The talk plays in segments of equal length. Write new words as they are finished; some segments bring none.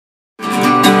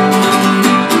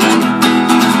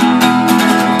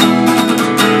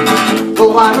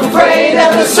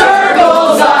the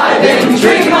circles I've been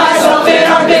drinking myself in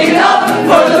aren't big enough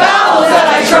for the battles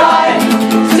that I try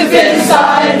to fit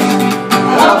inside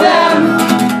of them.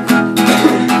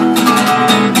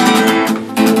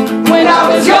 When I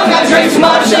was young, I drank too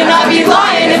much, and I'd be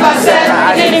lying if I said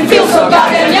I didn't feel so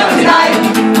goddamn young tonight.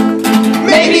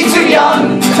 Maybe too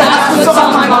young to ask what's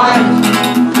on my mind.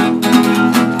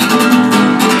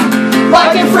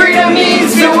 Life and freedom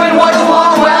means doing what you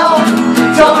want well.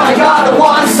 Don't I gotta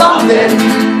want something?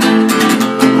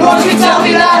 Won't you tell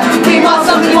me that we want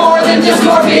something more than just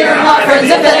more beer? And my friends,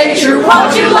 if that ain't true,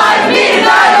 won't you lie to me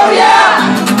tonight? Oh yeah!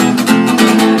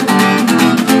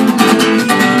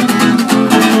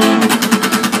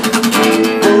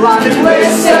 Well, I've been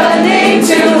listening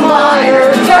to my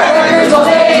records all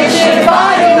day and shit. If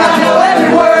I do not know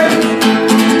every word,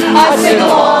 I sing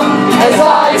along as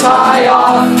I tie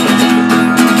off.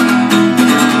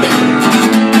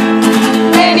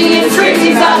 Maybe it's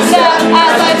crazy out of step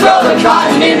as I throw the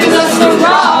cotton into the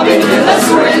rob, into the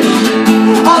syringe.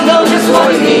 I'll know just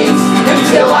what it means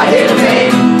until I hit a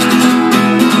vein.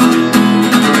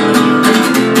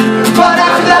 But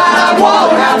after that I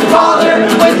won't have to bother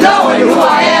with knowing who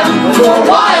I am, for a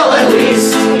while at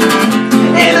least.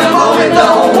 In a moment the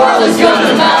whole world is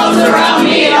gonna melt around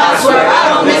me, and I swear I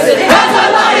don't miss it as I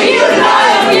lie to you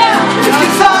tonight. Oh yeah,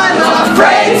 'cause I'm not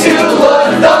afraid to look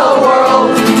the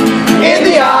world in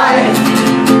the eye.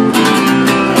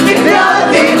 If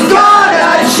nothing's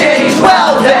gonna change,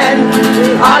 well then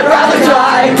I'd rather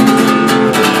die.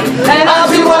 And I'm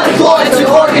too unemployed to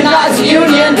organize a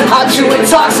union. I'm too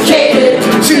intoxicated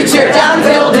to tear down a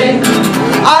building.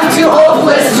 I'm too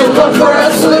hopeless to look for a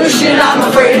solution. I'm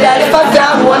afraid that if I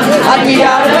found one, I'd be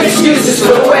out of excuses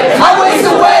to away. I waste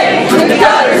away in the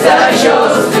gutters that I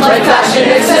chose, like fashion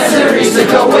accessories to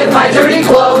go with my dirty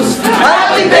clothes. I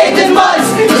haven't bathed in months,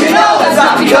 you know that's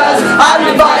not because I'm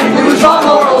dividing blues on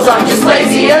morals. I'm just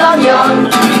lazy and I'm young.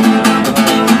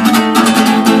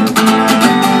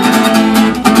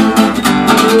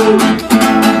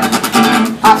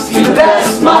 I've seen the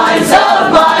best minds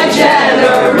of my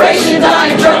generation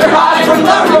dying drunk or high from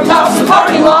the rooftops and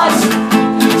parking lots.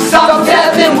 Stop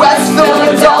death in West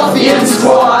Philadelphian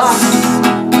squats.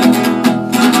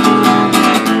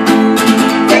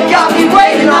 They got me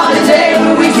waiting on the day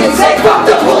when we can take off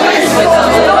the police with a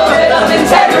little bit of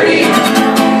integrity.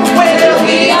 When it'll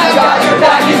be, I got your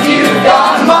back if you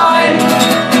got mine.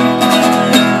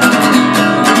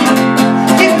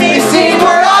 Give me a scene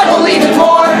where I believe in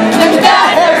more than bad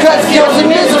haircuts, guilt, and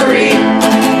misery.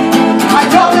 I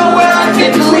don't know where I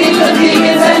can believe the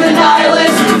vegans and the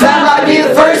nihilists. That might be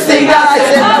the first thing that I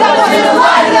said. I don't want you to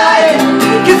lie tonight,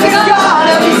 'cause there's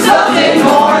gotta be something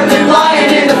more than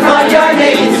lying in the front yard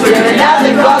naked, staring at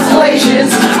the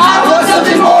constellations. I want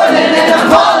something more than an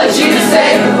apology to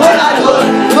say when I look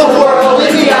the world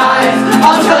in the eye.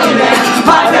 I'll tell you, man,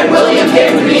 my friend William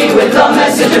came to me with a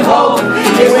message of hope.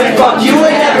 It went fuck you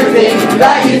and everything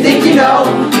that you think you know.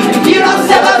 If you don't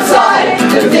step outside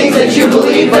the things that you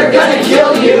believe, they're gonna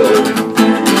kill you.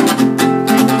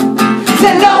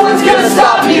 Then no one's gonna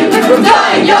stop you from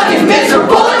dying young and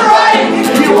miserable and right.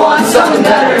 If you want something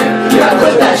better, you gotta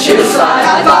put that shit aside.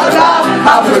 I thought about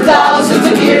how for thousands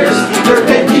of years there have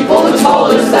been people who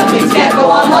told us that things can't go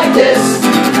on like this.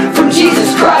 From Jesus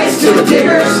Christ to the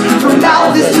diggers, from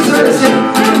Malthus to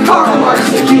Thurston, Karl Marx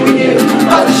to Q.E.U.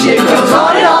 But the shit goes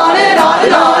on and on and on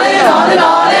and on and on and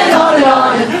on and on and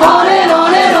on and on and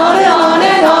on and on and on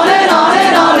and on and on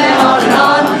and on and on and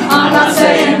on. I'm not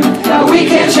saying that we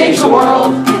can't change the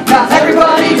world. Not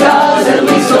everybody does at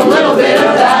least a little bit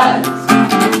of that.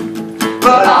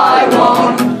 But I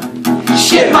won't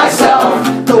shit myself.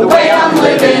 The way I'm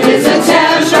living is a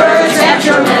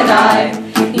tantrum, and I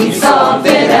need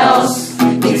something else.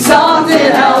 Need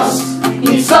something else.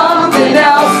 Need something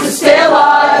else to stay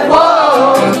alive.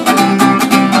 Whoa.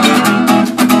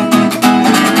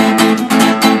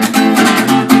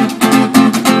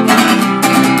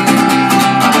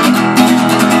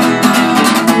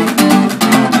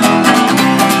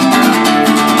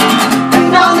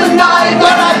 And on the night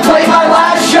when I play my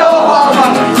last show,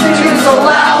 I'm singing so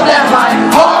loud that my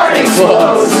heart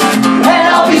explodes. And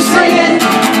I'll be singing,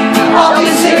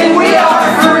 we are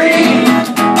free.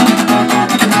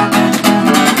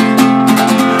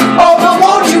 Oh, but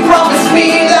won't you promise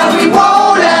me that we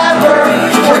won't ever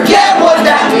forget what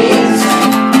that means?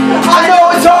 I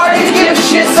know it's hard to give a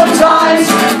shit sometimes,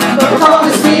 but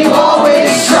promise me you'll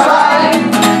always try.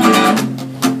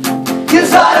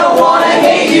 'Cause I don't wanna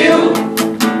hate you,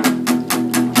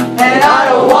 and I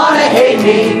don't wanna hate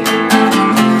me,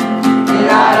 and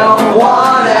I don't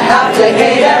wanna have to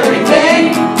hate everyone.